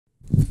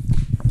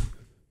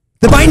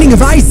The Binding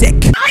of Isaac.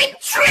 I'm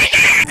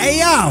triggered. Hey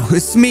yo,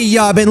 it's me,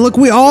 Yubbin. Look,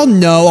 we all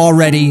know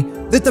already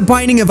that The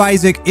Binding of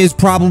Isaac is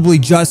probably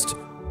just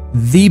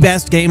the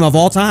best game of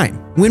all time.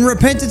 When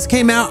Repentance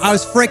came out, I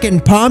was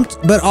freaking pumped,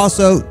 but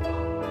also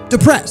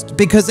depressed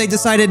because they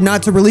decided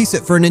not to release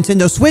it for a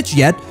Nintendo Switch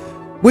yet,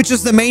 which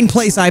is the main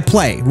place I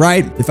play,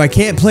 right? If I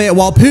can't play it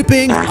while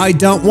pooping, I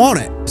don't want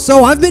it.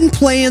 So I've been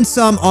playing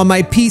some on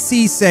my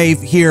PC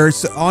save here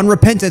on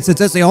Repentance, since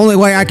that's the only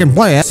way I can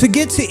play it. To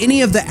get to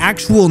any of the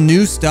actual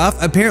new stuff,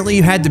 apparently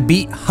you had to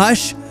beat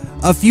Hush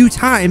a few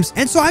times,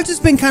 and so I've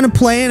just been kind of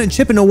playing and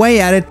chipping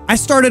away at it. I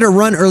started a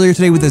run earlier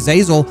today with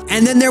Azazel,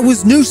 and then there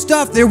was new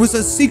stuff. There was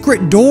a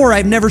secret door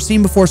I've never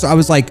seen before, so I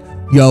was like,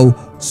 yo,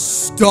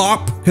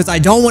 stop, because I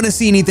don't want to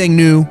see anything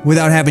new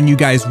without having you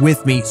guys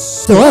with me.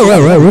 So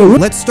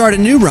let's start a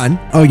new run.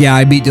 Oh yeah,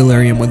 I beat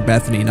Delirium with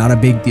Bethany. Not a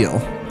big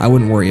deal. I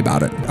wouldn't worry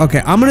about it.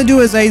 Okay, I'm gonna do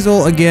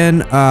Azazel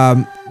again.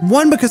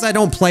 One, because I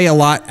don't play a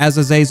lot as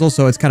Azazel,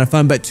 so it's kind of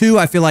fun. But two,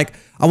 I feel like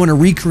I want to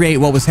recreate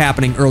what was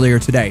happening earlier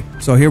today.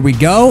 So here we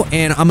go,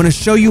 and I'm gonna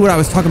show you what I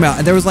was talking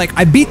about. There was like,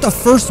 I beat the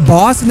first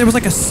boss, and there was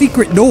like a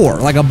secret door,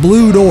 like a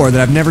blue door that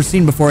I've never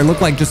seen before. It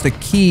looked like just a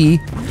key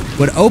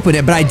would open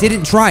it, but I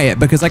didn't try it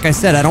because, like I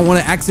said, I don't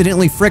want to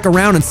accidentally frick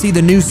around and see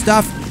the new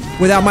stuff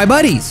without my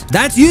buddies.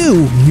 That's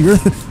you.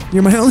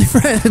 You're my only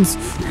friends.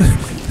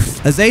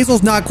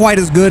 Azazel's not quite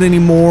as good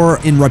anymore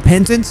in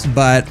Repentance,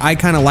 but I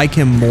kind of like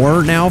him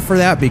more now for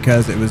that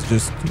because it was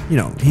just, you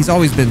know, he's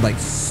always been like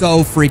so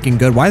freaking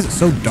good. Why is it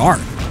so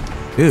dark?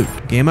 Dude,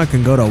 Gamma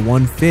can go to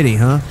 150,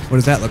 huh? What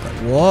does that look like?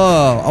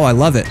 Whoa. Oh, I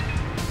love it.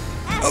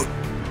 Oh,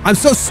 I'm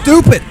so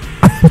stupid.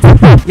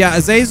 Yeah,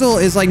 Azazel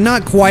is like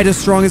not quite as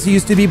strong as he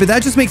used to be, but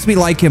that just makes me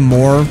like him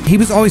more. He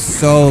was always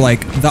so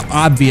like the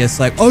obvious,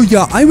 like, oh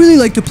yeah, I really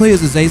like to play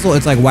as Azazel.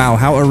 It's like, wow,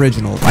 how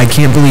original. I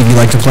can't believe you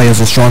like to play as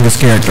the strongest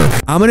character.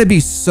 I'm gonna be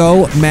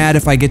so mad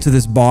if I get to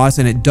this boss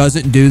and it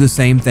doesn't do the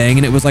same thing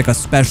and it was like a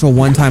special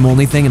one-time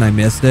only thing and I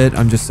missed it.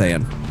 I'm just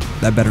saying.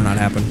 That better not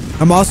happen.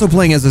 I'm also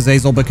playing as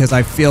Azazel because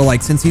I feel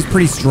like since he's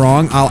pretty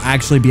strong, I'll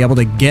actually be able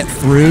to get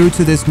through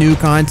to this new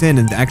content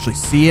and actually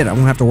see it. I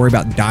won't have to worry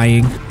about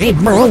dying. Hey,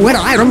 bro, what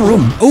item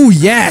room? Oh,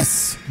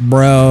 yes.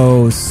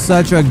 Bro,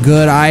 such a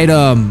good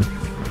item.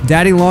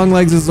 Daddy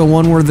Longlegs is the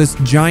one where this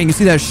giant, you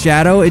see that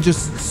shadow? It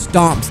just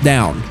stomps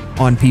down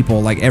on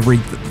people like every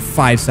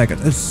 5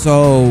 seconds. It's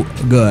so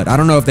good. I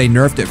don't know if they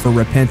nerfed it for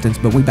Repentance,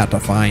 but we about to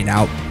find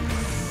out.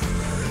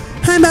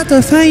 I'm about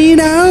to find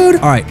out.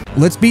 All right,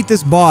 let's beat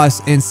this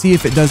boss and see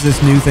if it does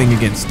this new thing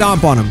again.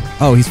 Stomp on him.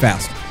 Oh, he's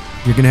fast.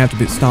 You're gonna have to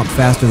be stomped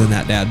faster than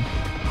that, Dad.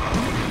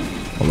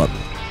 Hold up.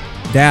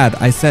 Dad,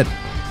 I said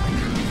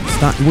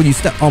stop. When you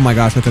step, oh my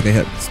gosh, I took a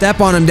hit. Step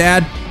on him,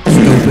 Dad.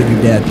 Stupid,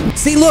 you dead.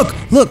 See, look,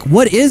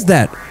 what is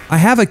that? I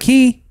have a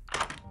key.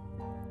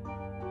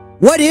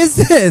 What is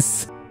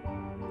this?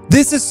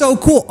 This is so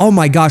cool. Oh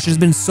my gosh, it's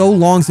been so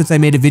long since I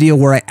made a video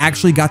where I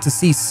actually got to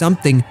see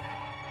something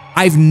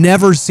I've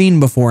never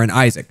seen before in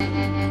Isaac.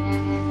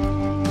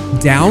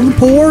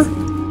 Downpour?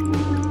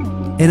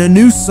 In a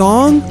new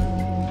song?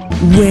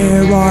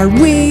 Where are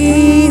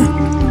we?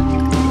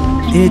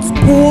 It's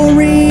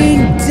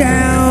pouring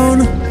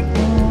down.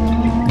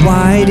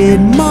 Why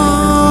did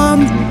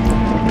Mom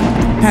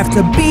have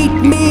to beat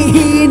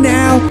me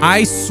now?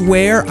 I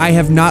swear I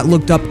have not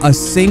looked up a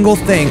single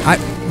thing.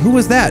 Who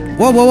was that?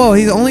 Whoa, whoa, whoa,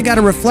 he's only got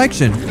a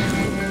reflection.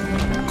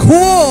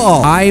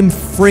 Cool! I'm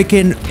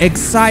freaking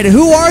excited.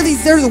 Who are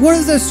these? What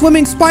are the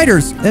swimming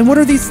spiders? And what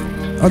are these?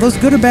 Are those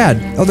good or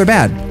bad? Oh, they're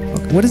bad.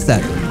 Okay, what is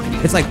that?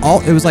 It's like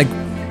it was like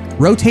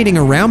rotating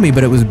around me,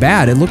 but it was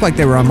bad. It looked like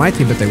they were on my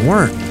team, but they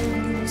weren't.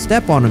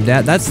 Step on them,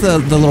 Dad. That's the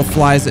little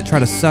flies that try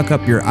to suck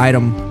up your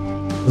item.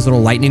 Those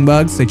little lightning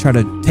bugs. They try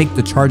to take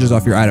the charges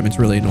off your item. It's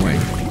really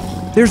annoying.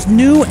 There's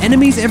new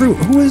enemies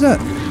everywhere. Who is that?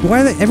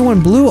 Why are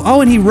everyone blue?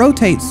 Oh, and he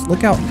rotates.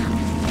 Look out.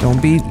 Don't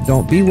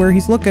be where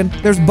he's looking.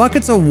 There's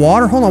buckets of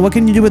water. Hold on, what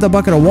can you do with a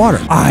bucket of water?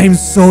 I'm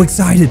so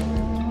excited.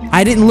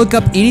 I didn't look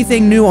up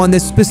anything new on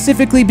this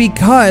specifically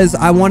because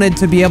I wanted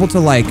to be able to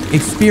like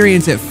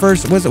experience it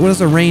first. What does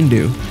the rain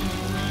do?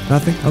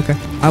 Nothing? Okay.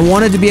 I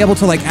wanted to be able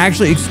to like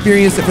actually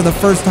experience it for the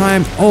first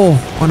time. Oh,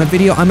 on a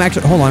video.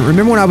 Hold on.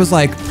 Remember when I was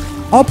like,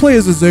 I'll play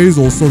as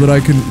Azazel so that I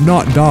can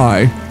not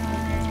die.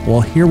 Well,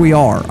 here we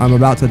are. I'm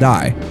about to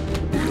die.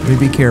 Let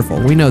me be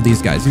careful. We know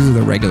these guys. These are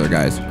the regular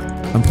guys.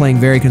 I'm playing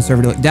very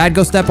conservatively. Dad,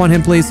 go step on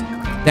him, please.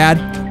 Dad.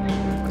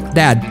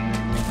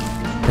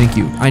 Thank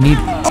you. I need.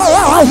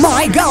 Oh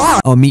my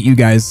God! I'll meet you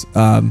guys.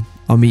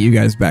 I'll meet you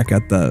guys back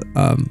at the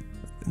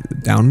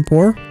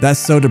Downpour. That's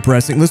so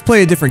depressing. Let's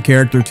play a different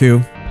character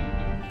too.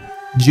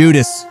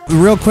 Judas.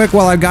 Real quick,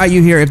 while I got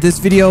you here, if this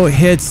video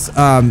hits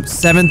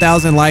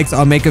 7,000 likes,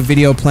 I'll make a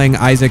video playing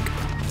Isaac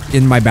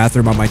in my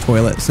bathroom on my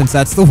toilet, since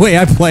that's the way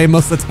I play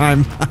most of the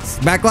time.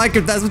 Back like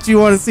if that's what you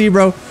want to see,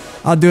 bro.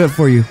 I'll do it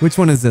for you. Which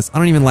one is this? I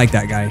don't even like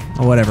that guy.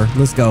 Oh, whatever.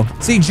 Let's go.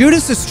 See,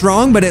 Judas is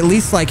strong, but at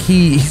least like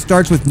he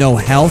starts with no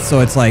health,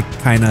 so it's like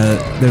kind of,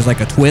 there's like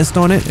a twist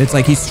on it. It's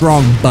like he's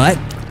strong, but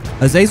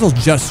Azazel's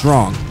just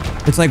strong.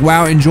 It's like,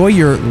 wow, enjoy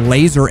your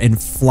laser in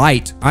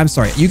flight. I'm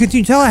sorry. You can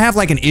tell I have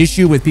like an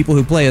issue with people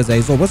who play as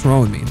Azel. What's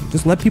wrong with me?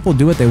 Just let people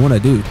do what they want to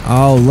do.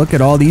 Oh, look at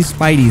all these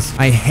Spideys.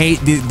 I hate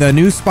the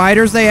new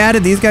spiders they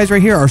added. These guys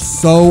right here are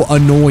so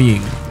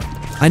annoying.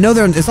 I know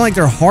it's not like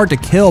they're hard to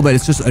kill, but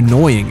it's just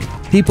annoying.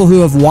 People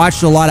who have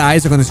watched a lot of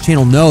Isaac on this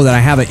channel know that I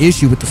have an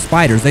issue with the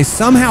spiders. They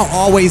somehow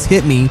always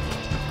hit me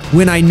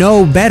when I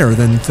know better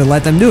than to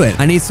let them do it.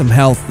 I need some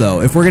health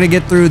though. If we're gonna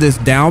get through this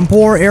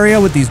Downpour area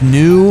with these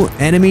new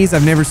enemies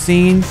I've never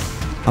seen,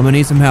 I'm gonna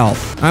need some help.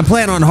 I'm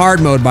playing on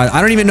hard mode, but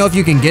I don't even know if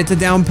you can get to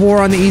Downpour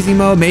on the easy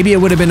mode. Maybe it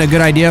would have been a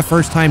good idea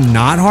first time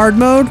not hard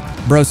mode.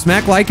 Bro,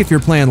 smack like if you're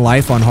playing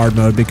life on hard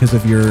mode because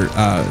of your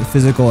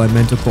physical and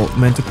mental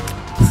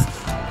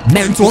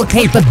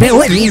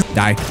capabilities.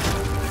 Die.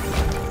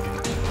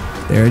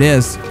 There it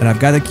is. And I've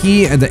got the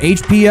key and the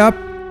HP up.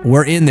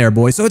 We're in there,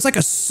 boys. So it's like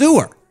a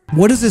sewer.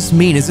 What does this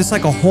mean? Is this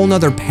like a whole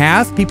nother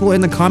path? People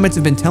in the comments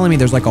have been telling me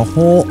there's like a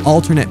whole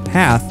alternate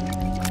path.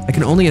 I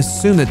can only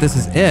assume that this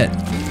is it.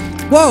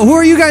 Whoa, who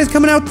are you guys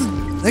coming out?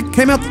 They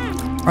came out.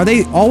 Are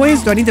they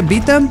always? Do I need to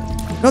beat them?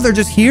 No, they're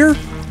just here.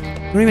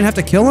 I don't even have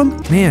to kill them?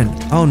 Man,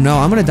 oh no,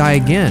 I'm gonna die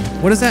again.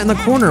 What is that in the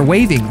corner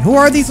waving? Who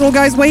are these little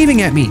guys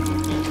waving at me?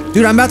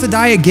 Dude, I'm about to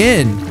die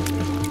again.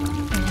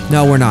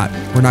 No, we're not.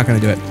 We're not gonna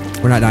do it.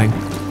 We're not dying.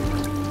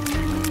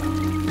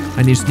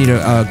 I just need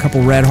a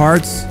couple red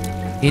hearts.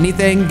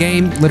 Anything,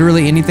 game,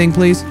 literally anything,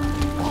 please.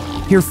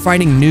 Here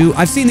fighting new.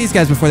 I've seen these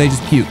guys before. They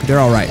just puke. They're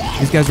all right.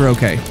 These guys are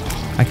okay.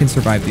 I can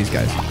survive these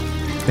guys.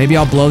 Maybe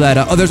I'll blow that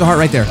up. Oh, there's a heart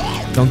right there.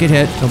 Don't get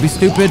hit. Don't be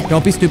stupid.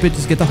 Don't be stupid.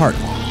 Just get the heart.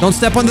 Don't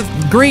step on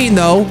the green,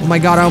 though. Oh my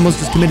God, I almost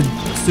just committed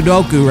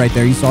Sudoku right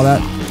there. You saw that?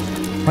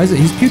 Why is it?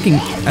 He's puking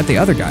at the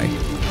other guy.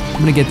 I'm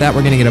gonna get that.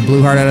 We're gonna get a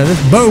blue heart out of this.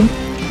 Boom.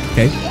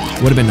 Okay.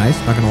 Would have been nice.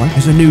 Not gonna lie.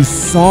 There's a new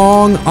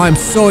song. Oh, I'm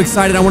so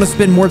excited. I want to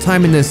spend more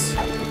time in this.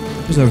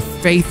 There's a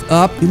faith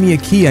up. Give me a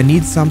key. I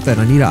need something.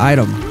 I need an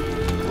item.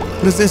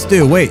 What does this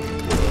do? Wait.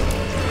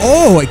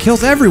 Oh, it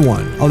kills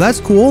everyone. Oh, that's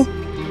cool.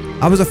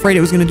 I was afraid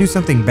it was going to do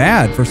something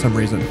bad for some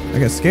reason. I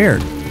got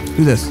scared.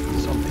 Do this.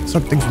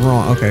 Something's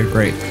wrong. Okay,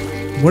 great.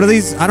 What are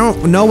these? I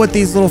don't know what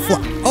these little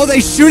oh, they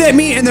shoot at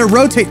me and they're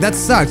rotate. That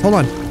sucks. Hold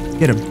on.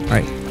 Get him. All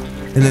right.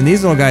 And then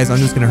these little guys, I'm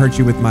just going to hurt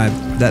you with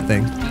that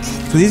thing.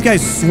 So these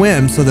guys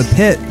swim, so the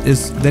pit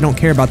is, they don't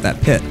care about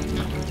that pit.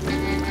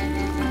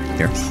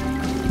 Here.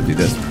 Do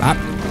this. Ah.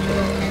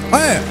 Oh,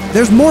 yeah.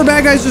 There's more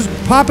bad guys just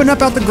popping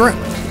up out the ground.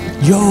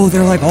 Yo,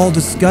 they're like all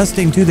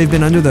disgusting too. They've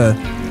been under the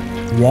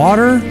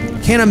water.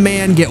 Can a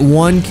man get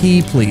one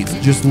key, please?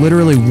 Just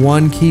literally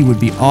one key would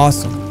be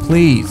awesome.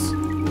 Please.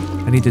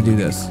 I need to do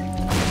this.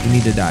 You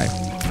need to die.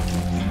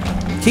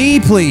 Key,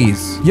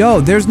 please.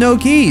 Yo, there's no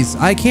keys.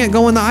 I can't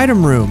go in the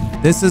item room.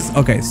 This is,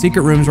 okay,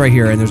 secret room's right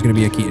here and there's gonna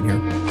be a key in here.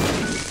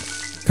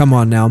 Come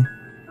on now.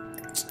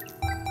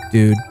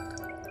 Dude.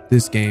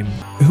 This game.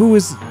 Who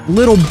is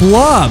Little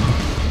Blub?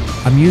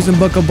 I'm using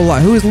Book of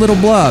Blood. Who is Little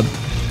Blub?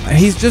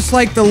 He's just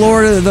like the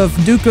Lord of the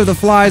Duke of the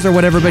Flies or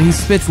whatever, but he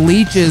spits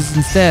leeches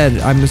instead.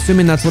 I'm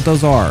assuming that's what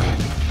those are.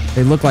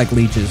 They look like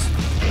leeches.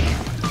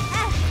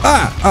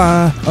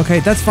 Okay,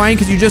 that's fine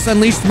because you just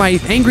unleashed my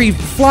angry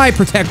fly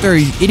protector,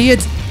 you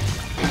idiot.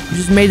 You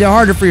just made it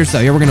harder for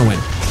yourself. Yeah, we're gonna win.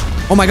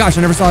 Oh my gosh,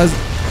 I never saw his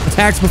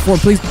attacks before.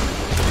 Please.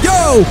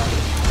 Yo!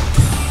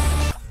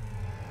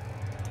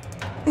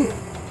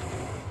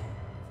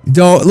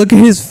 Don't look at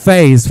his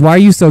face. Why are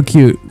you so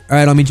cute? All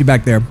right, I'll meet you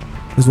back there.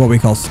 This is what we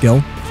call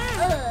skill.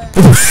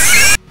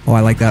 Oh,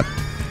 I like that.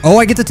 Oh,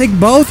 I get to take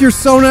both. You're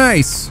so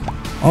nice.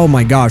 Oh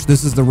my gosh,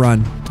 this is the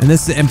run. And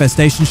this is the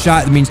infestation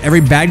shot. That means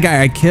every bad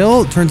guy I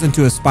kill turns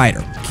into a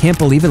spider. Can't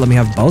believe it. Let me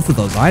have both of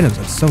those items.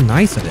 That's so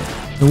nice of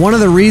it. And one of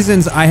the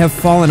reasons I have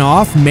fallen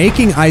off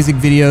making Isaac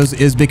videos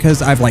is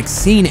because I've like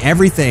seen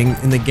everything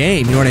in the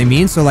game. You know what I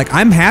mean? So like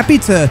I'm happy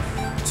to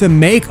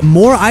make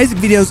more Isaac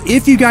videos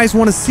if you guys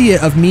want to see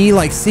it, of me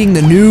like seeing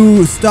the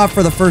new stuff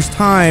for the first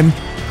time.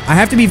 I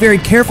have to be very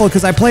careful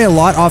because I play a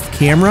lot off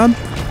camera.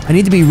 I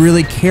need to be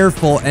really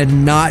careful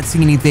and not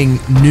see anything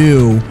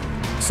new.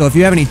 So if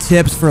you have any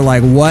tips for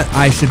like what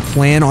I should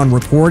plan on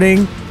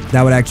recording,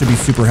 that would actually be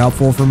super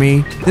helpful for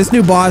me. This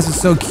new boss is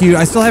so cute.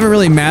 I still haven't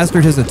really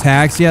mastered his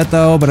attacks yet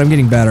though, but I'm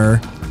getting better.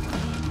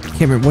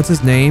 Can't remember, what's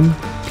his name?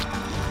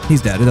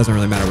 He's dead. It doesn't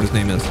really matter what his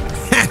name is.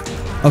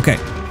 Okay.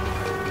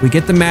 We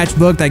get the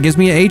matchbook. That gives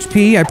me an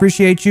HP. I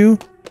appreciate you.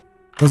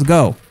 Let's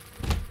go.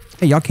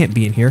 Hey, y'all can't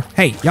be in here.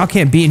 Hey, y'all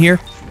can't be in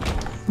here.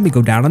 Let me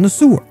go down in the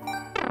sewer.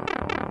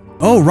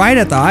 Oh, right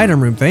at the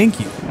item room. Thank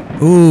you.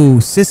 Ooh,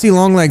 Sissy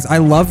Longlegs. I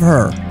love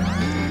her.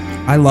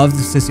 I love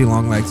the Sissy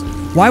Longlegs.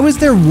 Why was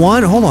there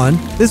one? Hold on.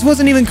 This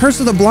wasn't even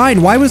Curse of the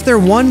Blind. Why was there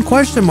one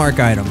question mark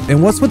item?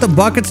 And what's with the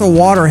buckets of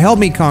water? Help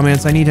me,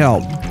 comments. I need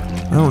help.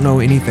 I don't know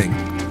anything.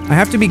 I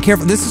have to be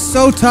careful. This is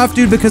so tough,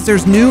 dude, because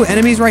there's new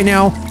enemies right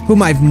now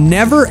whom I've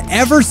never,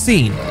 ever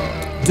seen.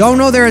 Don't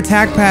know their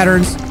attack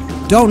patterns.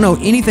 Don't know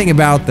anything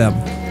about them.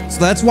 So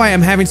that's why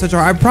I'm having such a...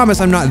 I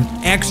promise I'm not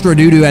extra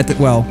doo-doo at the...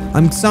 Well,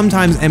 I'm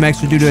sometimes am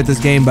extra doo-doo at this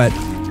game, but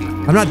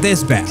I'm not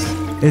this bad.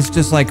 It's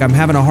just like I'm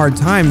having a hard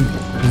time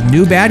with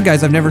new bad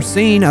guys I've never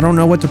seen. I don't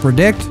know what to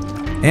predict.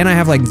 And I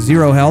have like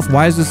 0 health.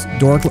 Why is this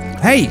door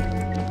Hey!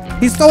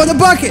 He's throwing the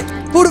bucket!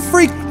 Who the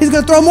freak? He's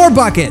gonna throw more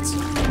buckets!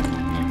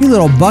 You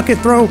little bucket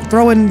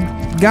throwing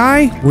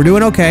guy. We're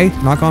doing okay.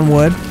 Knock on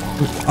wood.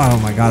 Oh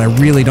my god, I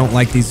really don't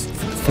like these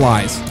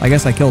flies. I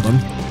guess I killed them.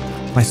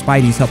 My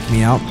Spideys helped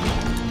me out.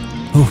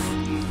 Oof.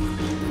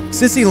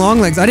 Sissy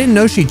Longlegs, I didn't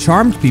know she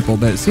charmed people,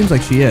 but it seems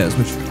like she is,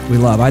 which we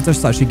love. I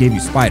just thought she gave you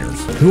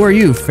spiders. Who are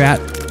you, fat?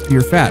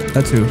 You're fat.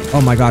 That's who.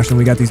 Oh my gosh, and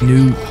we got these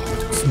new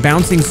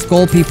bouncing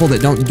skull people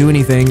that don't do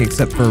anything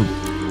except for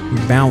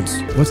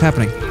bounce. What's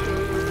happening?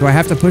 Do I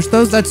have to push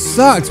those? That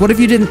sucks. What if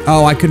you didn't?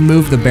 Oh, I could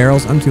move the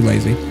barrels. I'm too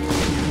lazy.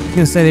 I'm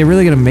gonna say, they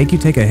really gonna make you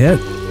take a hit?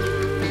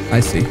 I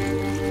see.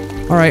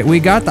 All right, we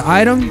got the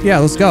item. Yeah,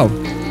 let's go.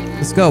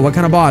 Let's go. What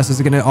kind of boss? Is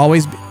it gonna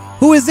always be?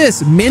 Who is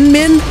this? Min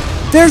Min?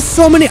 There's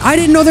so many. I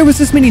didn't know there was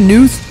this many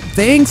new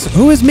things.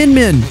 Who is Min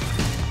Min?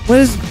 Who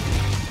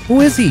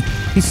is he?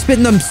 He's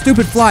spitting them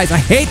stupid flies. I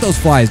hate those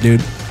flies,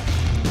 dude.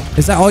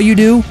 Is that all you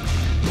do?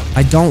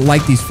 I don't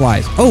like these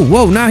flies. Oh,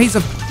 whoa, now he's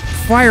a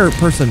fire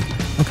person.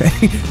 Okay.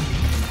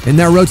 And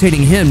they're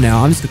rotating him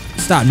now. I'm just gonna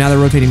stop. Now they're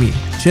rotating me.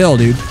 Chill,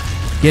 dude.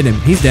 Get him.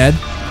 He's dead.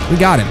 We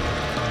got him.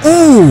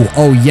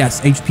 Oh, yes.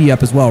 HP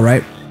up as well,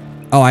 right?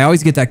 Oh, I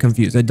always get that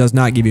confused. It does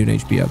not give you an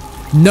HP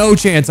up. No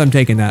chance I'm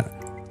taking that.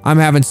 I'm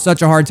having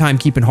such a hard time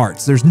keeping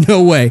hearts. There's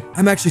no way.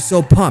 I'm actually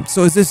so pumped.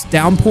 So is this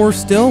Downpour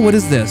still? What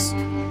is this?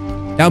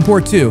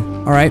 Downpour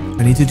 2. All right.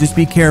 I need to just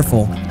be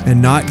careful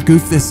and not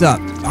goof this up.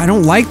 I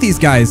don't like these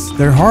guys.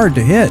 They're hard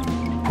to hit.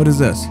 What is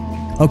this?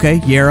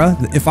 Okay, Yara.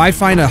 If I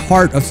find a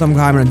heart of some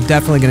kind, I'm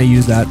definitely going to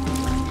use that.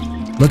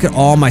 Look at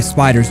all my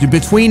spiders. Dude,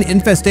 between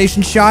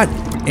Infestation Shot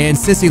and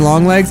Sissy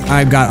Longlegs,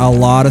 I've got a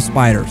lot of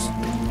spiders.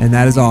 And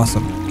that is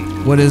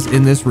awesome. What is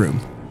in this room?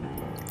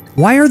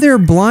 Why are there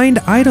blind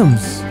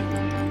items?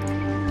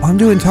 I'm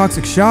doing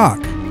Toxic Shock.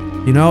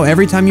 You know,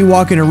 every time you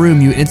walk in a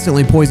room, you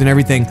instantly poison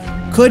everything.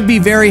 Could be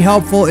very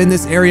helpful in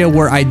this area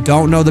where I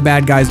don't know the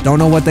bad guys, don't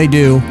know what they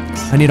do.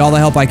 I need all the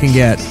help I can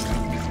get.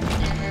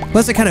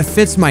 Plus, it kind of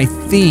fits my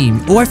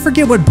theme. Oh, I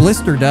forget what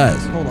Blister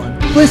does. Hold on.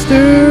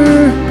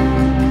 Blister!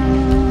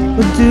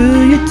 What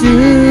do you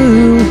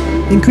do?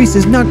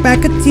 Increases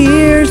knockback of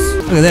tears.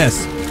 Look at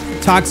this.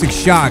 Toxic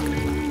Shock.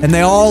 And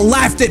they all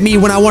laughed at me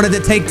when I wanted to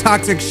take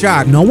Toxic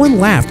Shock. No one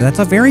laughed. That's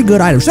a very good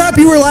item. Shut up,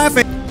 you were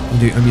laughing.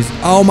 Dude, I'm using...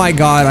 Oh my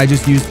god, I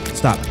just used...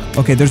 Stop.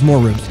 Okay, there's more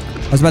rooms.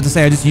 I was about to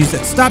say I just used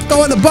it. Stop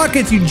throwing the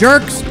buckets, you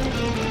jerks!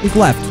 Who's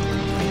left?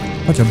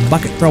 Bunch of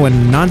bucket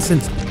throwing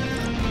nonsense.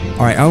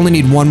 All right, I only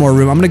need one more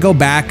room. I'm gonna go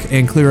back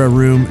and clear a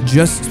room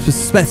just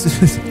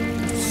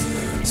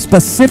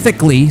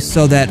specifically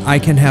so that I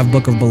can have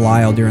Book of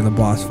Belial during the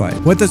boss fight.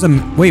 What does a...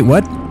 Wait,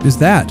 what is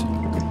that?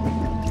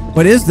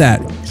 What is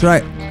that? Should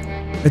I...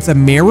 It's a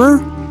mirror?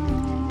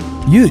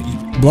 You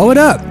blow it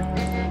up.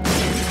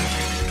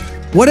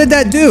 What did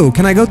that do?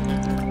 Can I go...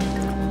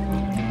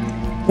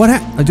 What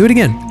I'll do it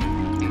again.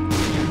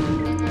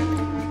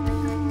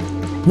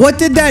 What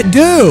did that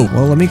do?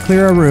 Well, let me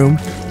clear a room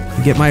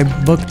and get my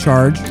book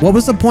charged. What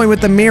was the point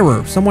with the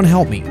mirror? Someone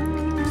help me.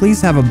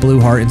 Please have a blue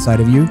heart inside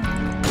of you.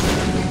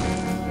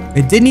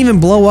 It didn't even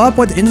blow up?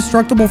 What,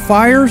 indestructible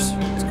fires?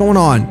 What's going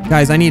on?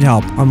 Guys, I need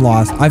help. I'm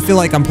lost. I feel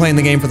like I'm playing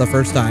the game for the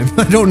first time.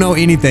 I don't know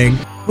anything.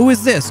 Who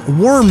is this?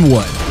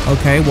 Wormwood.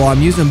 Okay, well,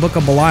 I'm using Book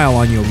of Belial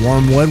on you.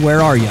 Wormwood, where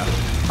are you?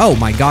 Oh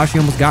my gosh, he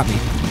almost got me.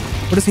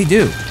 What does he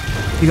do?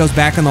 He goes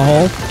back in the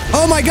hole.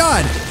 Oh my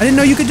god! I didn't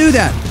know you could do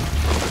that.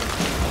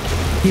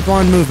 Keep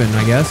on moving,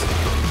 I guess.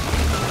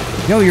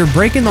 Yo, you're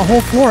breaking the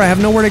whole floor. I have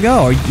nowhere to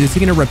go. Is he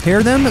gonna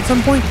repair them at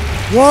some point?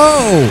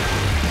 Whoa!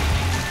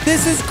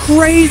 This is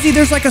crazy.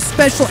 There's like a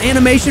special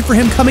animation for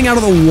him coming out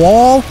of the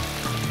wall.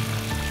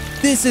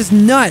 This is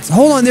nuts.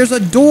 Hold on, there's a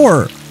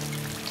door.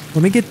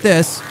 Let me get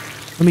this.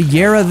 Let me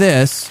Yara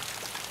this.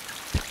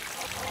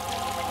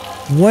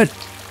 What?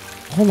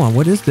 Hold on,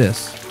 what is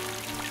this?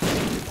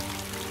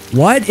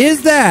 What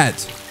is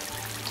that?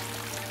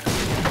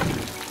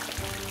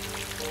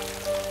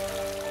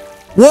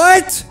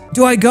 What?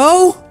 Do I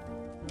go?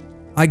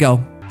 I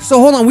go. So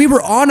hold on, we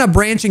were on a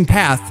branching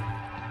path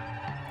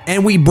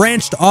and we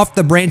branched off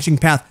the branching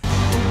path.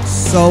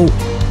 So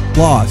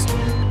lost.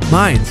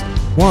 Mine's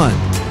one.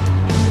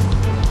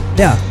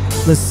 Yeah,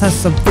 let's have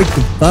some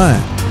freaking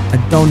fun.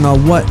 I don't know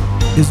what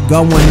is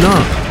going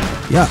on.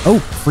 Yeah, oh,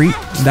 free.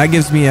 That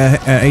gives me a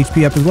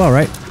HP up as well,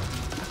 right?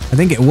 I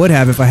think it would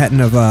have if I hadn't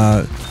have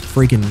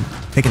freaking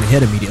taken a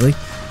hit immediately.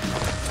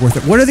 It's worth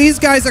it. What are these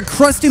guys? Are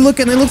crusty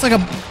looking. It looks like a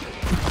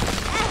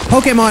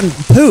Pokemon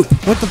poop.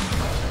 What the?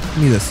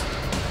 Give me this.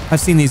 I've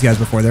seen these guys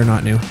before. They're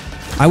not new.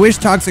 I wish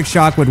Toxic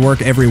Shock would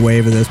work every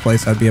wave of this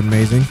place. That'd be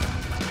amazing.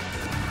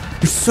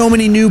 There's so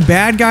many new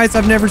bad guys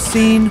I've never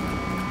seen.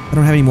 I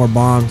don't have any more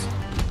bombs.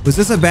 Was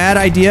this a bad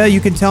idea?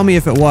 You can tell me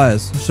if it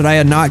was. Should I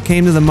have not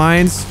came to the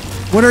mines?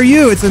 What are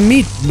you? It's a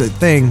meat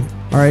thing.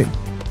 All right.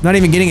 Not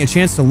even getting a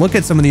chance to look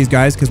at some of these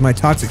guys because my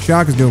Toxic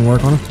Shock is doing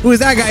work on them. Who is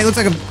that guy? He looks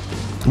like a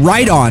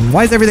Rhydon.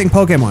 Why is everything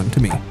Pokemon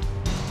to me?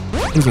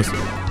 Who's this?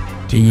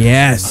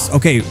 Yes.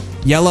 Okay.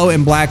 Yellow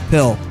and black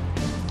pill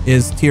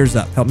is tears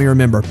up. Help me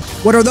remember.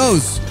 What are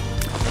those?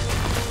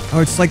 Oh,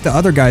 it's like the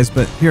other guys,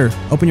 but here,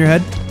 open your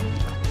head.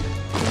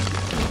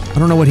 I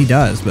don't know what he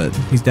does, but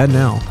he's dead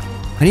now.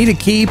 I need a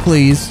key,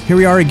 please. Here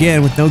we are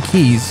again with no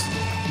keys.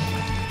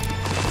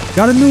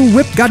 Got a new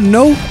whip, got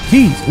no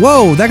keys.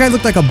 Whoa, that guy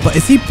looked like a...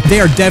 Is he... They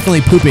are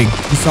definitely pooping.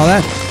 You saw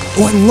that?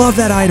 Oh, I love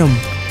that item.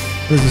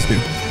 What does this do?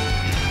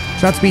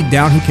 Shot speed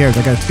down, who cares?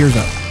 I got tears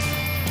up.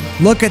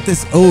 Look at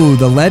this. Oh,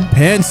 the lead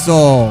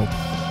pencil.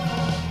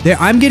 There,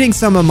 I'm getting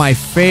some of my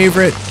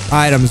favorite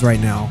items right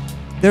now.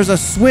 There's a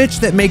switch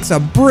that makes a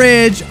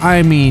bridge.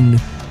 I mean,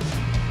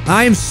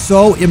 I am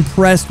so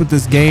impressed with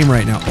this game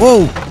right now.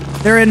 Oh,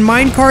 they're in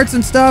minecarts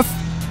and stuff.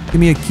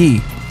 Give me a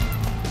key.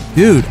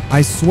 Dude,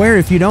 I swear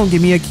if you don't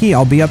give me a key,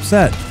 I'll be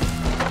upset.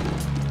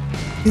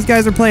 These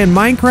guys are playing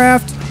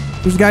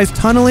Minecraft. There's guys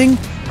tunneling.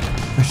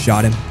 I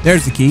shot him.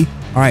 There's the key.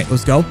 All right,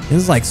 let's go. This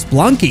is like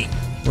Splunky.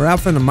 We're out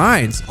from the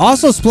mines.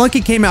 Also,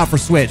 Splunky came out for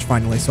Switch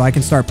finally, so I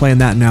can start playing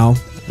that now.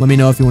 Let me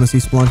know if you want to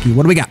see Splunky.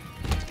 What do we got?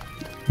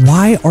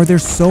 Why are there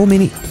so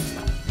many?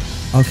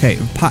 Okay,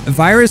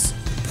 virus,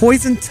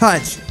 poison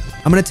touch.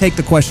 I'm going to take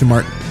the question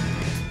mark.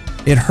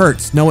 It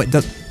hurts. No, it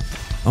does.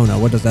 Oh no,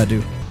 what does that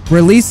do?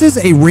 Releases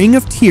a ring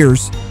of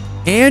tears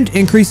and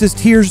increases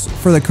tears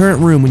for the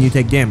current room when you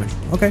take damage.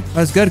 Okay,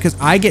 that's good because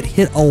I get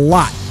hit a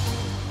lot.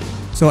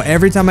 So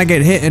every time I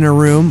get hit in a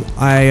room,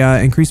 I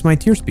increase my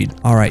tear speed.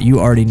 All right, you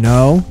already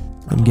know.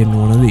 I'm getting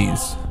one of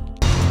these.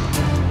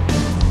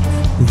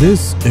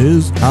 This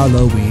is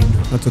Halloween.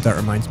 That's what that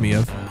reminds me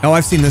of. Oh,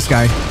 I've seen this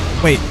guy.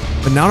 Wait,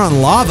 but not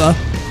on lava.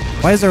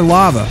 Why is there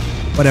lava?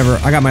 Whatever,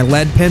 I got my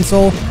lead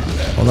pencil.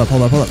 Hold up,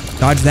 hold up, hold up.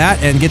 Dodge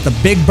that and get the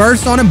big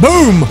burst on him.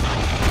 Boom!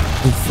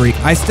 Oh, freak.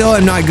 I still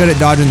am not good at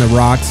dodging the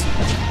rocks.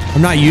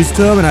 I'm not used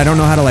to them and I don't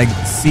know how to like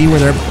see where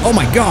they're... Oh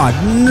my God,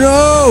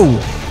 no!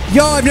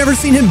 Yo, I've never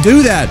seen him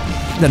do that.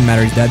 Doesn't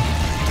matter, he's dead.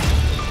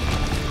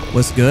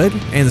 What's good?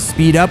 And the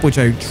speed up, which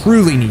I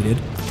truly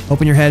needed.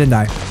 Open your head and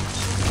die.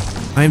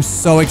 I am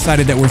so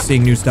excited that we're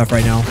seeing new stuff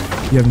right now.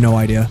 You have no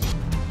idea.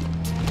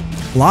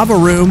 Lava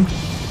room.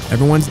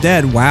 Everyone's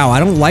dead. Wow, I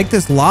don't like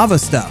this lava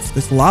stuff.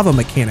 This lava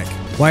mechanic.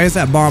 Why is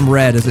that bomb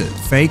red? Is it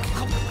fake?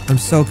 I'm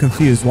so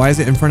confused. Why is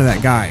it in front of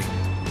that guy?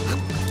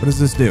 What does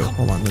this do?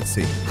 Hold on, let's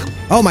see.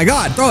 Oh my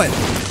God, throw it.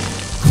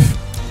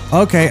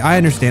 Okay, I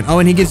understand. Oh,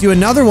 and he gives you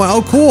another one.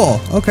 Oh, cool.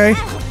 Okay.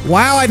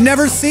 Wow, I've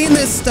never seen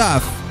this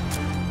stuff.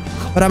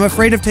 But I'm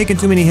afraid of taking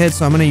too many hits,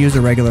 so I'm going to use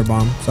a regular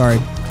bomb. Sorry.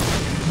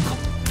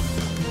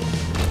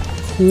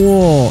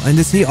 Cool. And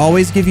does he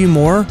always give you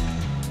more?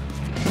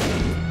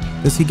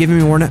 Does he give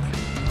me more now?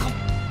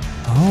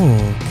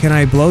 Oh, can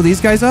I blow these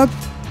guys up?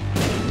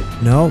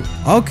 No.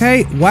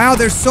 Okay. Wow,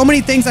 there's so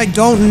many things I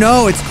don't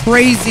know. It's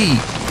crazy.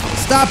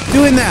 Stop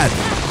doing that.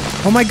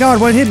 Oh my God,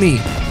 what hit me?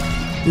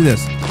 Do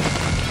this.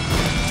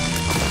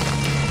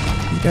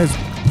 You guys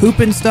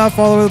pooping stuff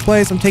all over the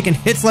place. I'm taking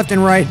hits left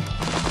and right.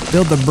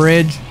 Build the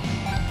bridge.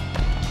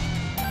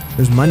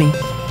 There's money.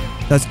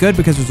 That's good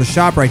because there's a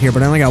shop right here,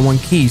 but I only got one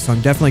key, so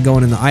I'm definitely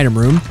going in the item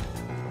room.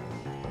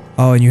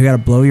 Oh, and you gotta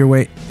blow your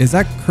way. Is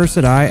that cursed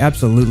eye?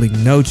 Absolutely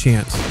no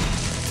chance.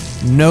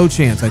 No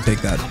chance I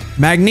take that.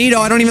 Magneto,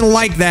 I don't even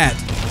like that.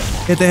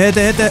 Hit the, hit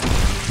the, hit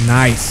the.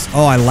 Nice.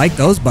 Oh, I like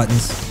those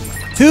buttons.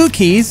 2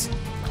 keys.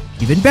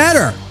 Even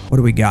better. What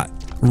do we got?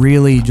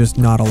 Really just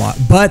not a lot.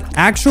 But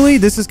actually,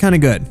 this is kind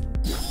of good.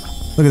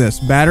 Look at this.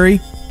 Battery.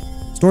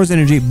 Stores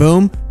energy.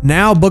 Boom.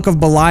 Now Book of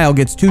Belial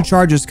gets 2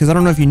 charges because I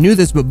don't know if you knew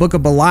this, but Book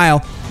of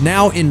Belial,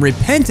 now in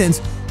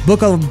Repentance,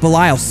 Book of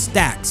Belial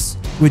stacks,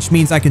 which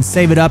means I can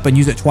save it up and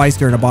use it twice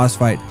during a boss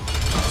fight.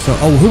 So,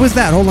 oh, who was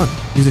that? Hold on.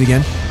 Use it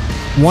again.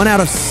 1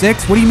 out of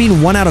 6? What do you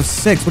mean 1 out of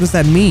 6? What does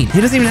that mean?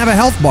 He doesn't even have a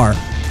health bar.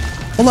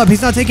 Hold up.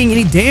 He's not taking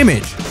any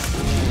damage.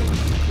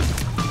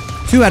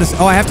 2 out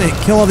of... Oh, I have to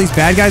kill all these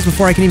bad guys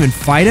before I can even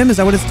fight him? Is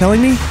that what it's telling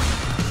me?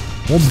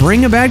 Well,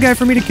 bring a bad guy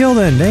for me to kill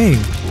then.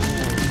 Dang.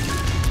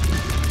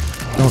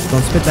 Don't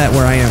spit that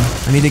where I am.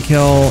 I need to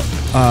kill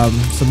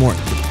some more.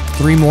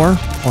 3 more.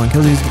 Hold on,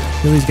 kill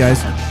these guys.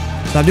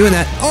 Stop doing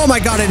that. Oh my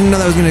God, I didn't know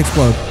that was gonna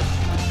explode.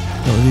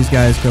 Kill these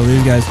guys, kill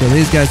these guys, kill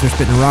these guys. They're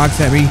spitting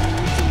rocks at me.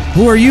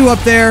 Who are you up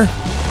there?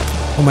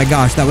 Oh my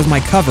gosh, that was my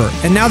cover.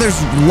 And now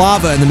there's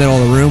lava in the middle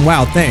of the room.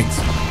 Wow, thanks.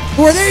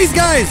 Who are these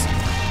guys?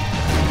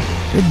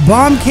 They're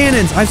bomb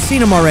cannons. I've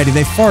seen them already.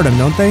 They fart them,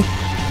 don't they?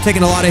 I'm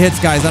taking a lot of hits,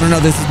 guys. I don't know.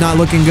 This is not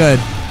looking good.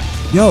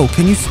 Yo,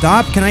 can you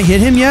stop? Can I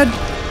hit him yet?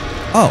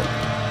 Oh.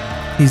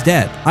 He's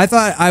dead. I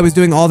thought I was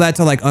doing all that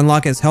to like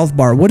unlock his health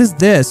bar. What is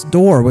this?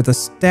 Door with a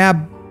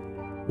stab.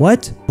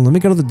 What? Well, let me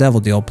go to the devil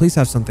deal. Please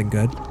have something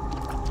good.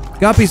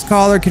 Guppy's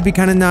collar could be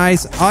kind of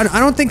nice. I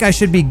don't think I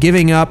should be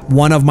giving up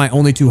one of my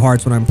only 2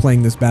 hearts when I'm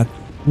playing this bad.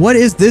 What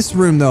is this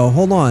room though?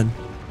 Hold on.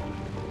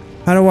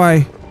 How do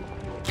I...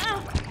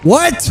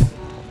 What?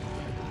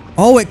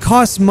 Oh, it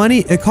costs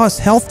money. It costs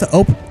health to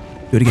open.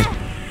 Do it again.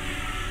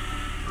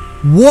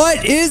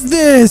 What is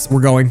this?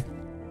 We're going.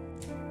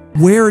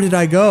 Where did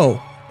I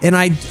go? And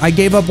I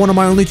gave up one of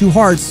my only 2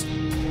 hearts.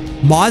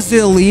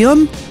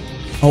 Mausoleum?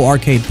 Oh,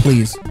 arcade,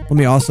 please. Let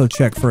me also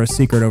check for a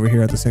secret over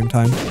here at the same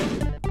time.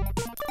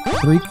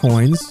 3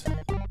 coins.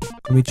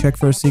 Let me check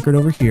for a secret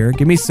over here.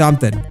 Give me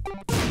something.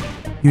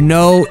 You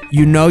know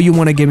you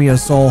want to give me a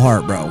soul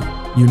heart, bro.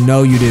 You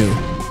know you do.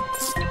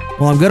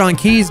 Well, I'm good on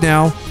keys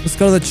now. Let's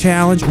go to the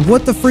challenge.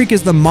 What the freak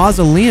is the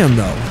Mausoleum,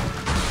 though?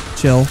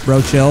 Chill,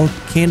 bro, chill.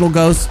 Candle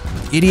ghosts,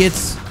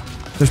 idiots.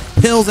 There's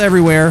pills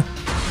everywhere.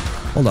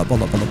 Hold up.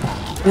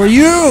 Who are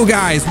you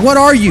guys? What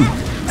are you?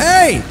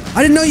 Hey,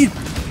 I didn't know you.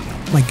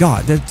 Oh my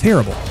God, they're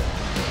terrible.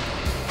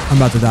 I'm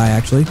about to die,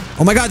 actually.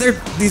 Oh my God,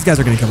 these guys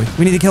are gonna kill me.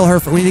 We need to kill her.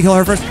 We need to kill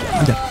her first.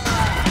 I'm dead.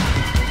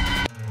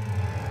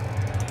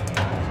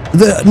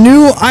 The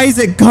new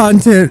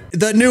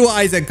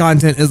Isaac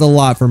content is a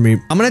lot for me.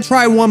 I'm gonna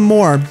try one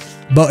more,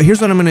 but here's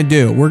what I'm gonna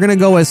do. We're gonna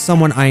go as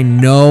someone I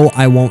know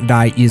I won't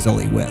die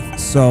easily with.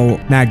 So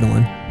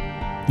Magdalene.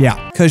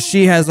 Yeah, because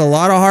she has a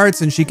lot of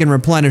hearts and she can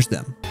replenish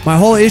them. My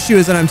whole issue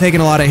is that I'm taking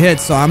a lot of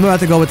hits, so I'm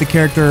about to go with the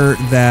character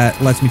that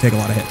lets me take a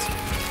lot of hits.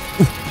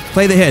 Ooh,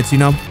 play the hits, you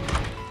know?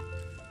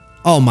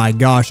 Oh my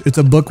gosh, it's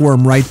a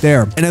bookworm right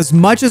there. And as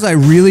much as I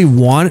really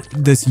want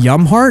this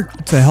Yum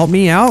Heart to help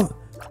me out,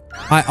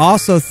 I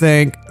also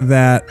think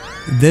that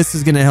this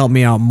is gonna help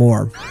me out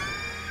more.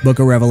 Book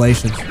of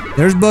Revelations.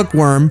 There's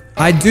Bookworm.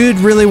 I did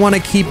really want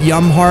to keep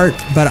Yum Heart,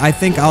 but I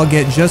think I'll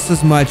get just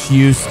as much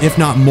use, if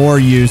not more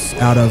use,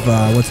 out of,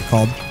 what's it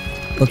called?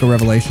 Book of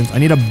Revelations. I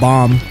need a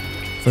bomb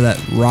for that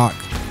rock.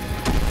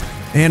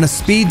 And a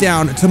speed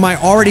down to my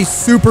already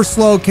super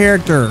slow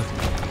character.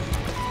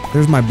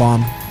 There's my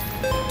bomb.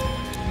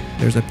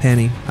 There's a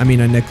penny. I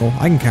mean a nickel.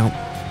 I can count.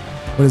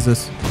 What is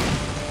this?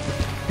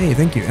 Hey,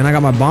 thank you. And I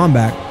got my bomb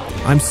back.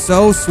 I'm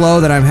so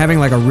slow that I'm having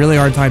like a really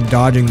hard time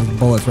dodging the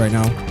bullets right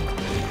now.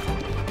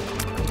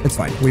 It's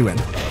fine. We win.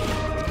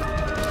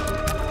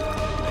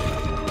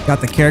 Got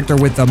the character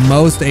with the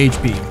most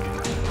HP.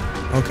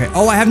 Okay.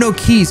 Oh, I have no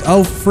keys.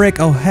 Oh, frick.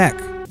 Oh, heck.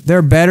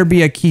 There better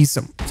be a key.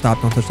 Stop.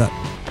 Don't touch that.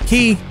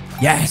 Key.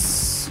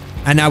 Yes.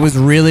 And I was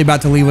really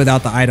about to leave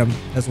without the item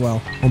as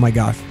well. Oh my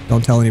gosh.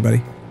 Don't tell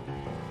anybody.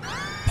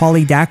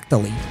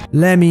 Polydactyly.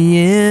 Let me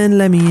in.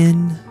 Let me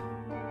in.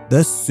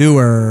 The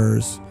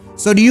sewers.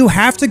 So do you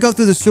have to go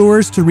through the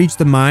sewers to reach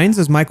the mines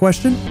is my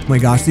question. Oh my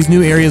gosh, these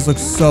new areas look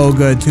so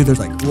good too. There's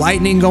like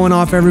lightning going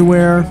off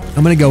everywhere.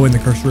 I'm gonna go in the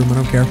curse room, I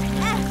don't care.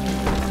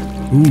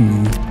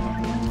 Ooh.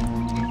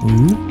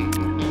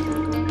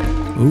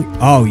 Ooh.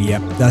 Oh,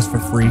 yep, that's for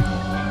free.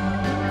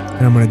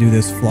 And I'm gonna do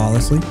this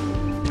flawlessly.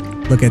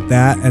 Look at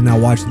that, and now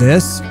watch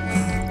this.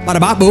 Bada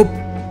bop boop.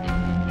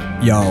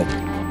 Yo.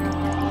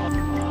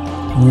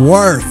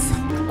 Worth.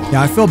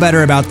 Yeah, I feel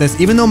better about this.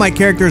 Even though my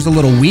character is a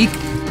little weak,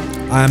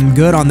 I'm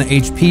good on the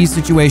HP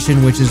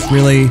situation, which is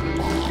really,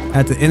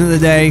 at the end of the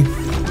day,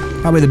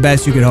 probably the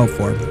best you could hope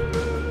for.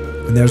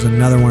 And there's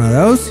another one of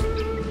those.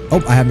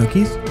 Oh, I have no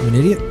keys. I'm an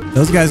idiot.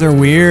 Those guys are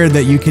weird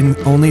that you can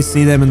only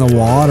see them in the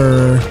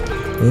water.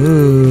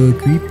 Ooh,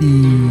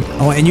 creepy.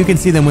 Oh, and you can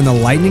see them when the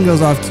lightning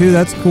goes off too.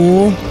 That's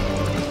cool.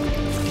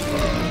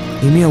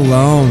 Leave me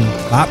alone.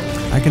 Bop.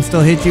 I can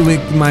still hit you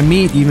with my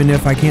meat even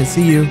if I can't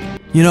see you.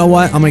 You know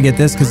what? I'm gonna get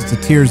this because it's a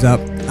tears up.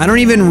 I don't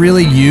even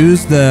really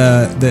use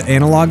the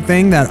analog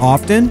thing that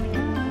often,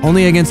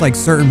 only against like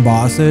certain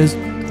bosses,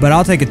 but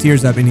I'll take a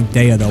tears up any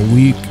day of the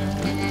week,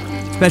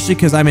 especially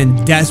because I'm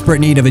in desperate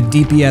need of a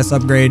DPS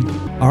upgrade.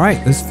 All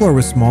right, this floor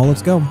was small.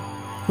 Let's go.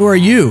 Who are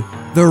you?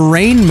 The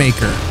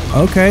Rainmaker.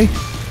 Okay.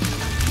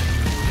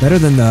 Better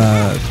than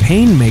the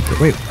Painmaker.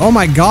 Wait, oh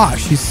my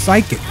gosh, he's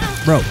psychic,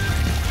 bro.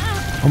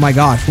 Oh my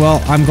gosh.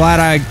 Well, I'm glad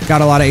I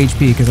got a lot of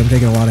HP because I'm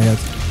taking a lot of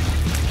hits.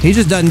 He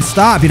just doesn't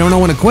stop. He don't know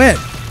when to quit.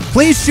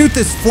 Please shoot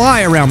this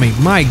fly around me.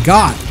 My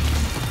God.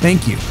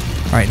 Thank you.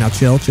 All right, now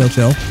chill, chill,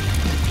 chill.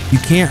 You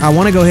can't. I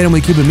want to go hit him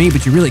with a cube of meat,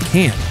 but you really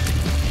can't.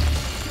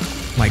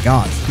 My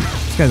gosh.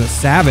 This guy's a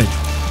savage.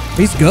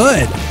 He's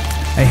good.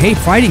 I hate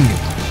fighting you.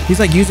 He's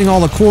like using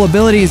all the cool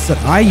abilities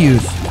that I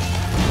use.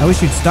 I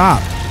wish you'd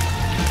stop.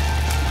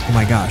 Oh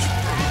my gosh.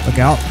 Look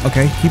out.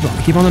 Okay,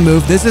 keep on the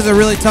move. This is a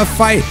really tough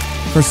fight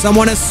for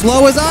someone as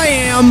slow as I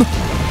am.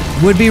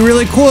 Would be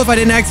really cool if I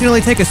didn't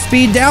accidentally take a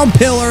speed down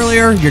pill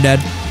earlier. You're dead.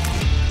 You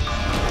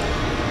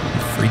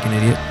freaking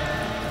idiot.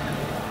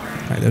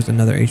 All right, there's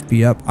another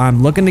HP up.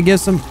 I'm looking to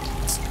give some...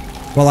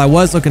 Well, I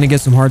was looking to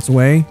get some hearts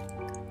away.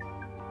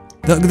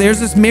 There's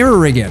this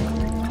mirror again.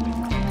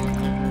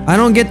 I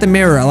don't get the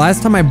mirror.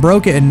 Last time I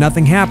broke it and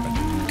nothing happened.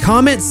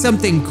 Comment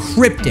something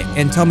cryptic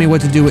and tell me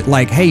what to do with,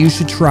 like, hey, you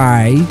should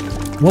try.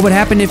 What would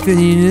happen if...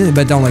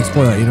 But don't, like,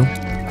 spoil it, you know?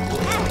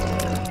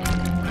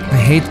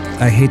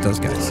 I hate those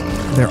guys.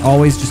 They're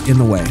always just in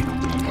the way.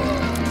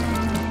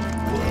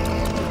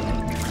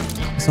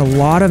 It's a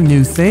lot of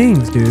new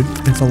things, dude.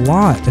 It's a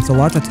lot. It's a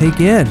lot to take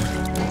in.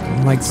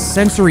 I'm like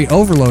sensory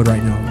overload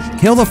right now.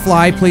 Kill the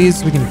fly, please,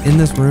 so we can end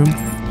this room.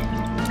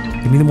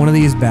 Give me one of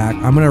these back.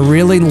 I'm going to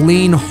really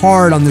lean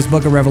hard on this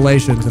Book of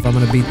Revelations if I'm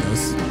going to beat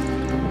this.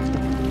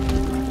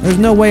 There's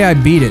no way I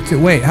beat it.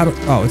 Wait, how do...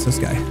 Oh, it's this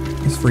guy.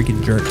 This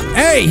freaking jerk.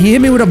 Hey, he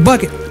hit me with a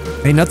bucket.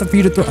 Ain't nothing for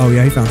you to throw. Oh,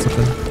 yeah, he found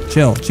something.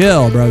 Chill,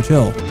 chill, bro,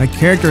 chill. My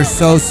character is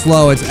so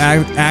slow, it's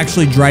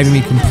actually driving me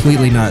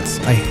completely nuts.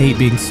 I hate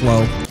being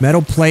slow.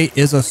 Metal plate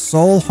is a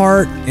soul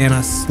heart and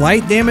a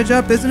slight damage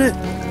up, isn't it?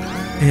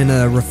 and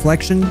a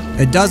reflection.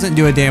 It doesn't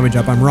do a damage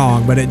up, I'm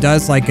wrong, but it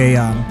does like a,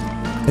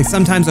 like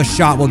sometimes a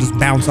shot will just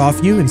bounce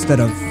off you instead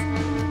of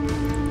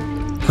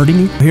hurting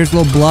you. Here's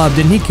little Blub.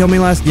 Didn't he kill me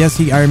last? Yes,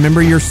 I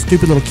remember your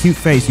stupid little cute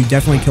face. You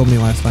definitely killed me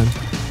last time.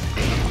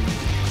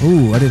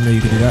 Ooh, I didn't know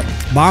you could do that.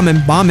 Bomb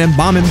him, bomb him,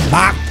 bomb him.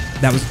 Bop!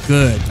 That was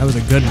good. That was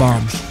a good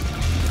bomb.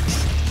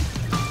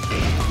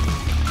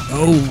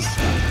 Oh,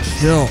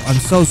 chill. I'm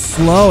so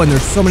slow and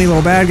there's so many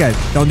little bad guys.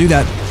 Don't do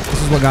that. This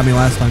is what got me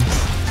last time.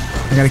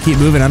 I gotta keep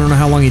moving. I don't know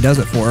how long he does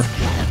it for.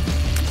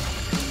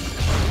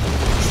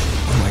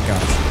 Oh my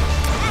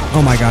gosh.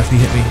 Oh my gosh, he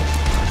hit me.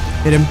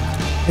 Hit him.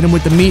 Hit him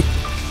with the meat.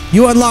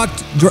 You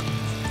unlocked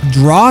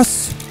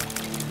Dross?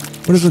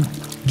 What is it?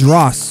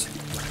 Dross.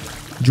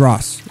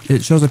 Dross.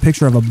 It shows a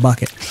picture of a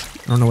bucket.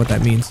 I don't know what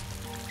that means.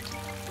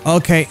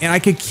 Okay, and I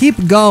could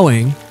keep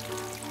going.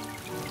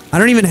 I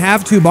don't even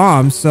have 2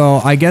 bombs, so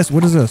I guess,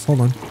 what is this?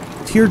 Hold on.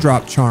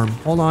 Teardrop charm.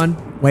 Hold on.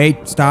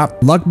 Wait,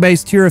 stop.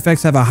 Luck-based tear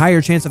effects have a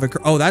higher chance of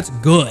occurring. Oh, that's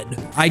good.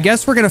 I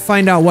guess we're going to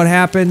find out what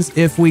happens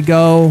if we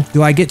go.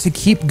 Do I get to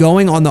keep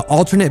going on the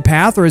alternate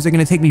path, or is it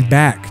going to take me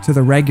back to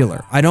the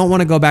regular? I don't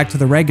want to go back to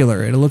the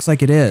regular. It looks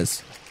like it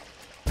is.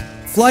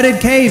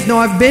 Flooded caves. No,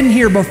 I've been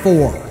here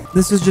before.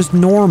 This is just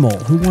normal.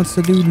 Who wants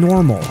to do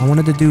normal? I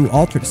wanted to do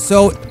alternate.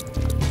 So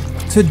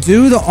to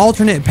do the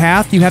alternate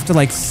path, you have to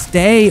like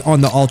stay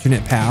on the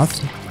alternate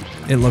path.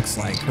 It looks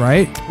like,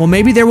 right? Well,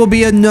 maybe there will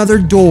be another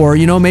door.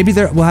 You know, maybe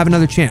we'll have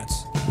another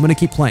chance. I'm going to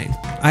keep playing.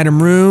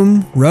 Item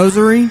room,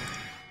 rosary.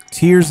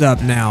 Tears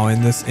up now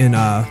in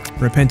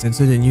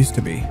repentance. It didn't used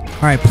to be.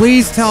 All right,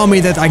 please tell me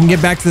that I can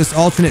get back to this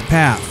alternate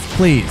path.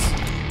 Please.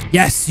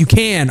 Yes, you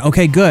can.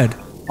 Okay, good.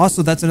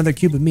 Also, that's another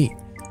cube of meat.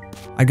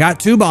 I got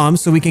 2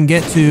 bombs so we can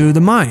get to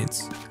the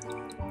mines.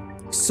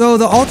 So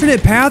the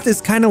alternate path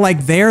is kind of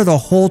like there the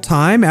whole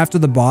time after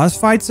the boss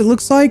fights, it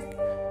looks like.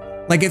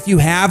 Like if you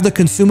have the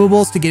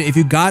consumables to get, if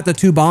you got the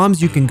 2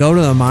 bombs, you can go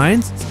to the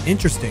mines. It's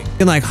interesting. You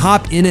can like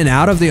hop in and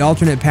out of the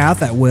alternate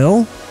path at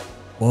will.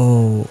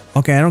 Whoa.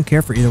 Okay, I don't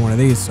care for either one of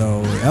these,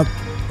 so yep.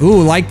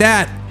 Ooh, like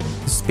that.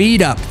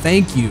 Speed up,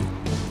 thank you.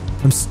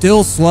 I'm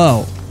still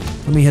slow.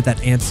 Let me hit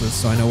that answers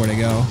so I know where to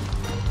go.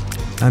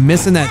 I'm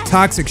missing that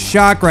toxic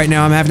shock right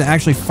now. I'm having to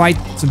actually fight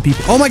some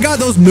people. Oh my god,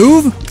 those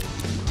move?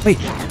 Wait,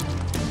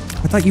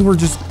 I thought you were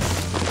just...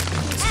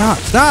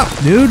 Stop,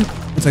 dude.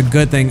 It's a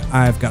good thing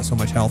I've got so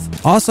much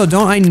health. Also,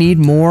 don't I need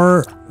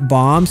more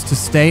bombs to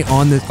stay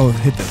on this? Oh,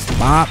 hit this.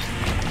 Bop.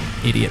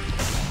 Idiot.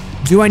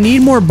 Do I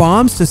need more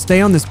bombs to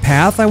stay on this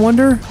path, I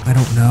wonder? I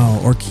don't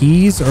know. Or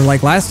keys? Or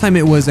like last time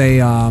it was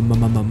a,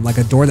 like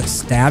a door that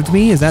stabbed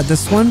me. Is that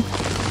this one?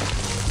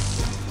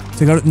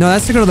 No,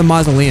 that's to go to the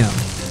Mausoleum.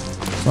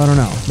 So I don't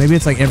know. Maybe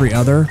it's like every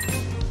other.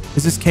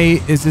 Is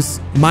this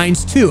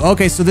mines 2?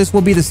 Okay, so this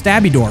will be the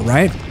stabby door,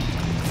 right?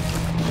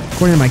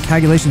 According to my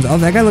calculations. Oh,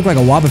 that guy looked like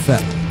a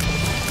Wobbuffet.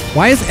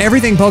 Why is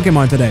everything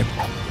Pokemon today?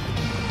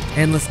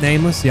 Endless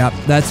Nameless? Yep,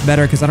 that's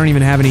better because I don't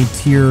even have any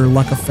tier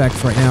luck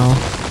effects right now.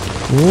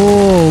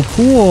 Whoa,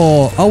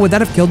 cool. Oh, would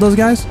that have killed those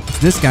guys? It's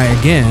this guy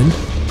again.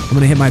 I'm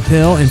going to hit my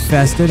pill.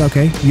 Infested.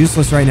 Okay,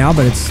 useless right now,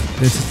 but it's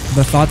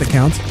the thought that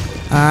counts.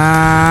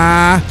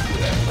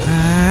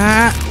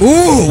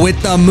 Ooh,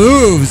 with the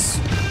moves.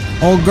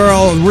 Old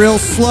girl, real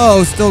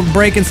slow, still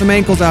breaking some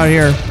ankles out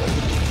here.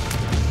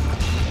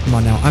 Come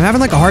on now. I'm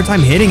having like a hard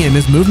time hitting him,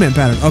 his movement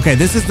pattern. Okay,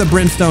 this is the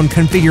brimstone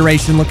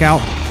configuration. Look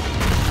out.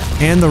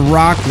 And the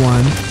rock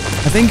one.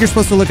 I think you're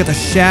supposed to look at the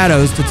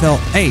shadows to tell...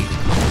 Hey,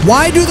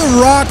 why do the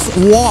rocks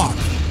walk?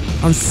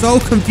 I'm so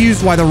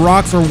confused why the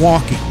rocks are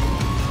walking.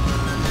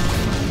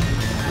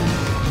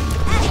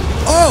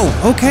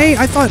 Oh, okay.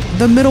 I thought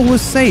the middle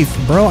was safe,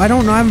 bro. I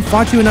don't know. I haven't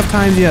fought you enough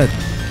times yet.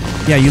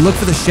 Yeah, you look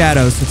for the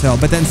shadows to tell.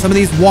 But then some of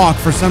these walk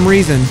for some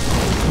reason.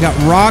 You got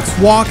rocks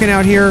walking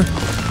out here.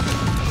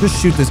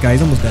 Just shoot this guy.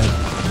 He's almost dead.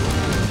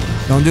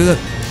 Don't do that.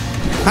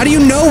 How do you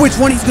know which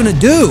one he's going to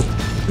do?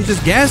 You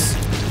just guess?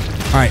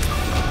 All right.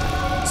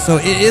 So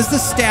it is the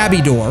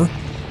stabby door.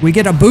 We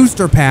get a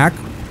booster pack.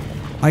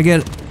 I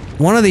get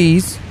one of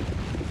these.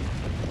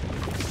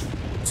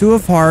 2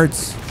 of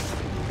hearts.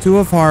 2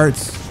 of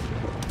hearts.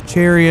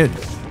 Chariot.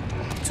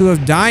 2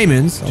 of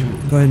diamonds. I'll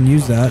go ahead and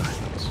use that.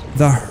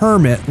 The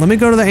hermit. Let me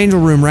go to the angel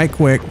room right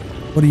quick.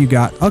 What do you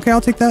got? Okay,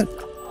 I'll take that.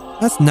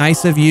 That's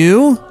nice of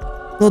you.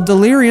 Little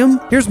delirium.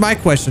 Here's my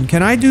question.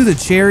 Can I do the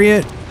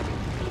chariot?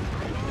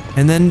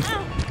 And then...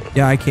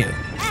 Yeah, I can.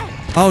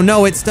 Oh,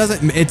 no, it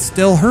doesn't... It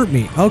still hurt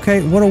me.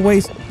 Okay, what a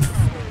waste.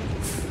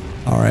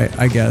 All right,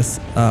 I guess.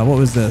 What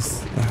was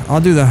this?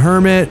 I'll do the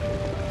hermit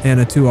and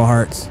a 2 of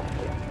hearts.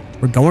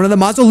 We're going to the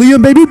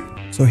Mausoleum, baby.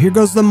 So here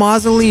goes the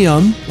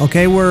Mausoleum.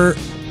 Okay,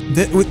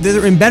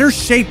 they're in better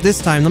shape this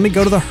time. Let me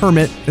go to the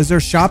hermit. Is there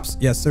shops?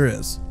 Yes, there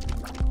is.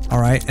 All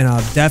right, and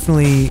I'll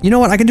definitely... You know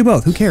what? I can do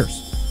both. Who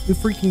cares? Who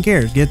freaking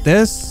cares? Get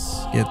this.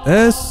 Get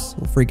this.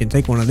 We'll freaking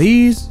take one of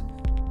these.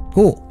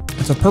 Cool.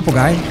 That's a purple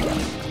guy.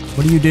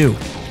 What do?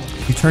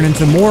 You turn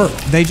into more...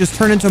 They just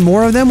turn into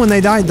more of them when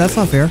they die? That's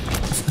not fair.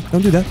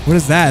 Don't do that. What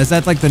is that? Is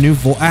that like the new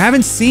void? I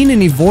haven't seen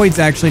any voids,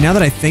 actually, now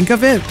that I think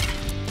of it.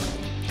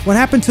 What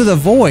happened to the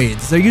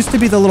voids? There used to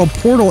be the little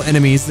portal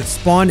enemies that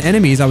spawned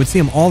enemies. I would see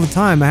them all the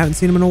time. I haven't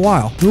seen them in a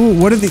while. Ooh,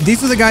 what are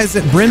these are the guys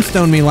that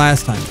brimstoned me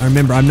last time. I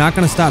remember, I'm not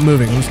going to stop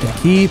moving. I'm just going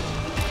to keep.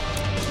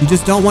 You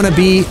just don't want to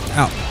be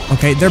out.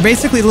 Okay, they're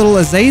basically little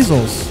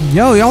Azazels.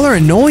 Yo, y'all are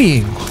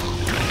annoying.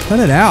 Cut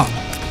it out.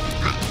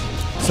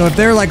 So if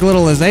they're like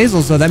little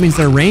Azazels, though, that means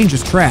their range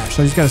is trash.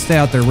 So I just got to stay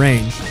out their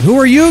range. Who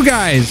are you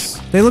guys?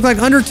 They look like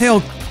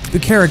Undertale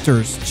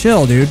characters.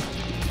 Chill, dude.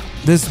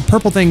 This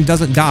purple thing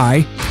doesn't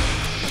die.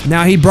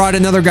 Now he brought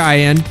another guy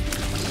in.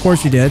 Of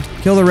course he did.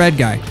 Kill the red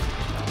guy.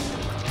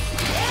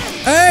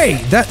 Hey!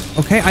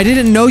 Okay, I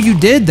didn't know you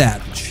did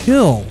that.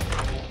 Chill.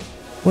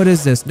 What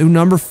is this? New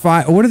number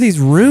 5. What are these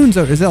runes?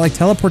 Is that like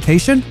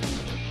teleportation?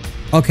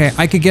 Okay,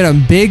 I could get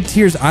them big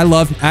tiers. I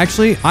love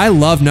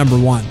number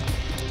 1.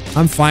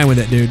 I'm fine with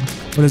it, dude.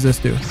 What does this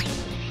do?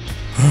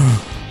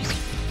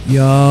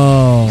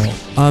 Yo.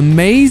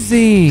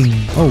 Amazing.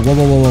 Oh, whoa,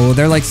 whoa, whoa, whoa.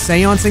 They're like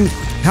seancing.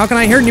 How can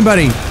I hurt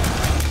anybody?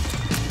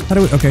 How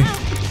do we... Okay.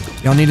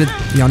 Y'all need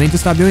to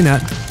stop doing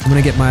that. I'm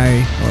gonna get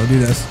my... I'll do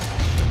this.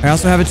 I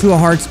also have a 2 of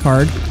Hearts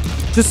card.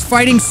 Just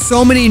fighting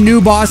so many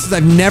new bosses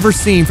I've never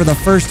seen for the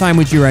first time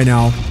with you right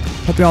now.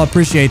 Hope y'all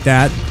appreciate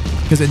that.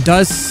 Because it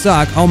does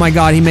suck. Oh my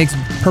god, he makes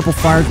purple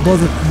fire.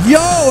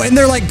 Yo! And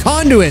they're like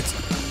conduits!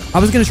 I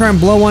was gonna try and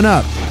blow one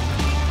up.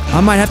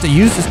 I might have to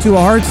use this 2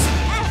 of Hearts.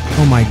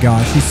 Oh my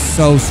gosh, he's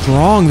so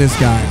strong, this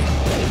guy.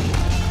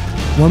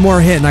 One more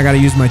hit and I gotta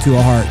use my 2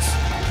 of Hearts.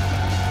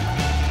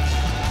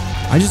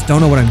 I just don't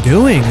know what I'm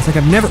doing. It's like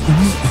I've never...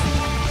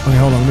 Okay,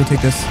 hold on. Let me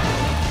take this.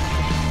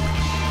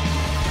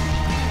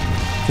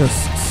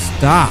 Just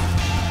stop.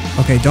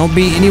 Okay, don't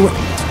be anywhere.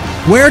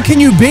 Where can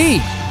you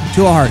be?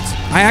 2 of Hearts.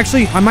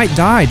 I might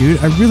die, dude.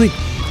 I really...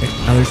 Okay,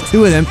 now there's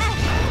 2 of them.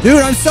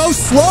 Dude, I'm so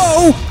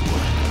slow!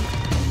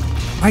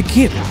 I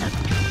can't...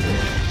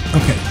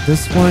 Okay,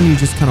 this one, you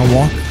just kind of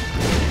walk.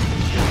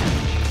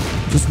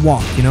 Just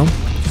walk, you know?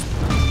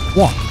 Just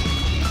walk.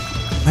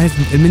 I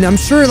mean, I'm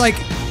sure, like...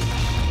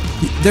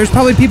 There's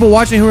probably people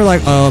watching who are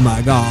like, oh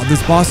my god,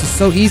 this boss is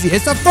so easy.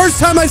 It's the first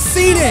time I've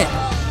seen it!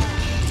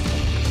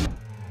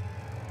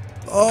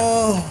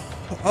 Oh,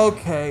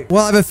 okay.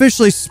 Well, I've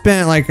officially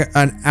spent like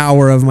an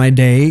hour of my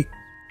day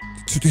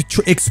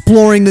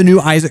exploring the new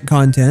Isaac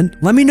content.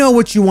 Let me know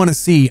what you want to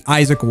see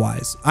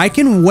Isaac-wise. I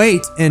can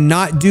wait and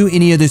not do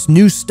any of this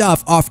new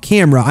stuff off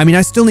camera. I mean,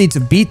 I still need to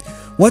beat...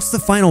 What's the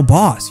final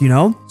boss, you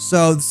know?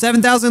 So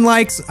 7,000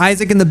 likes,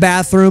 Isaac in the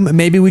bathroom.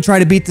 Maybe we try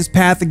to beat this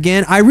path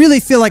again. I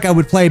really feel like I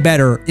would play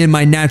better in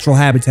my natural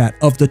habitat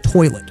of the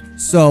toilet.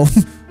 So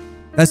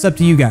that's up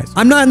to you guys.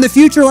 I'm not in the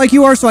future like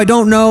you are, so I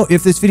don't know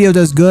if this video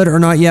does good or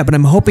not yet, but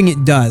I'm hoping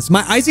it does.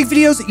 My Isaac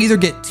videos either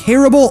get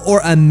terrible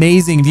or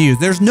amazing views.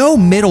 There's no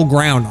middle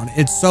ground on it.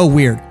 It's so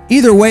weird.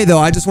 Either way, though,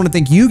 I just want to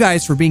thank you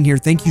guys for being here.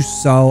 Thank you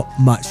so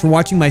much for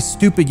watching my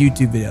stupid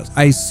YouTube videos.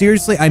 I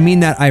mean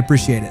that. I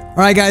appreciate it. All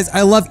right, guys,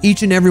 I love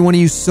each and every one of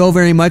you so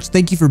very much.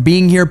 Thank you for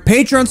being here.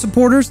 Patreon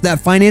supporters, that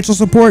financial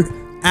support,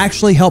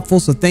 actually helpful.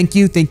 So thank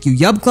you. Thank you,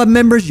 Yub Club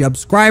members, Yub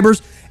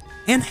subscribers,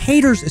 and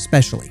haters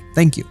especially.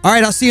 Thank you. All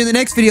right, I'll see you in the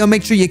next video.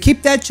 Make sure you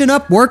keep that chin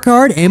up, work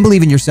hard, and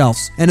believe in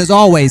yourselves. And as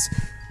always,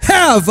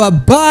 have a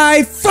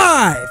bye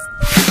 5.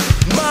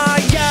 My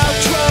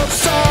outro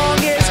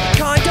song is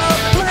kind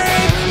of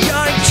lame.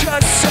 I'm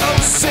just so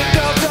sick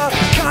of the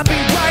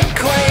copyright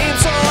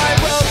claims. So I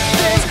wrote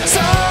this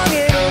song,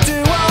 it'll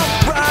do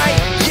alright.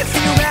 If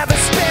you have a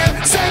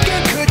spare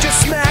second, could you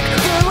smack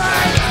the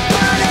like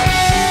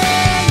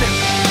button?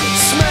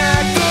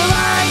 Smack the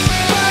like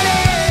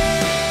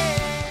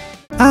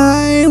button.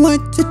 I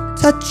want to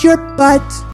touch your butt.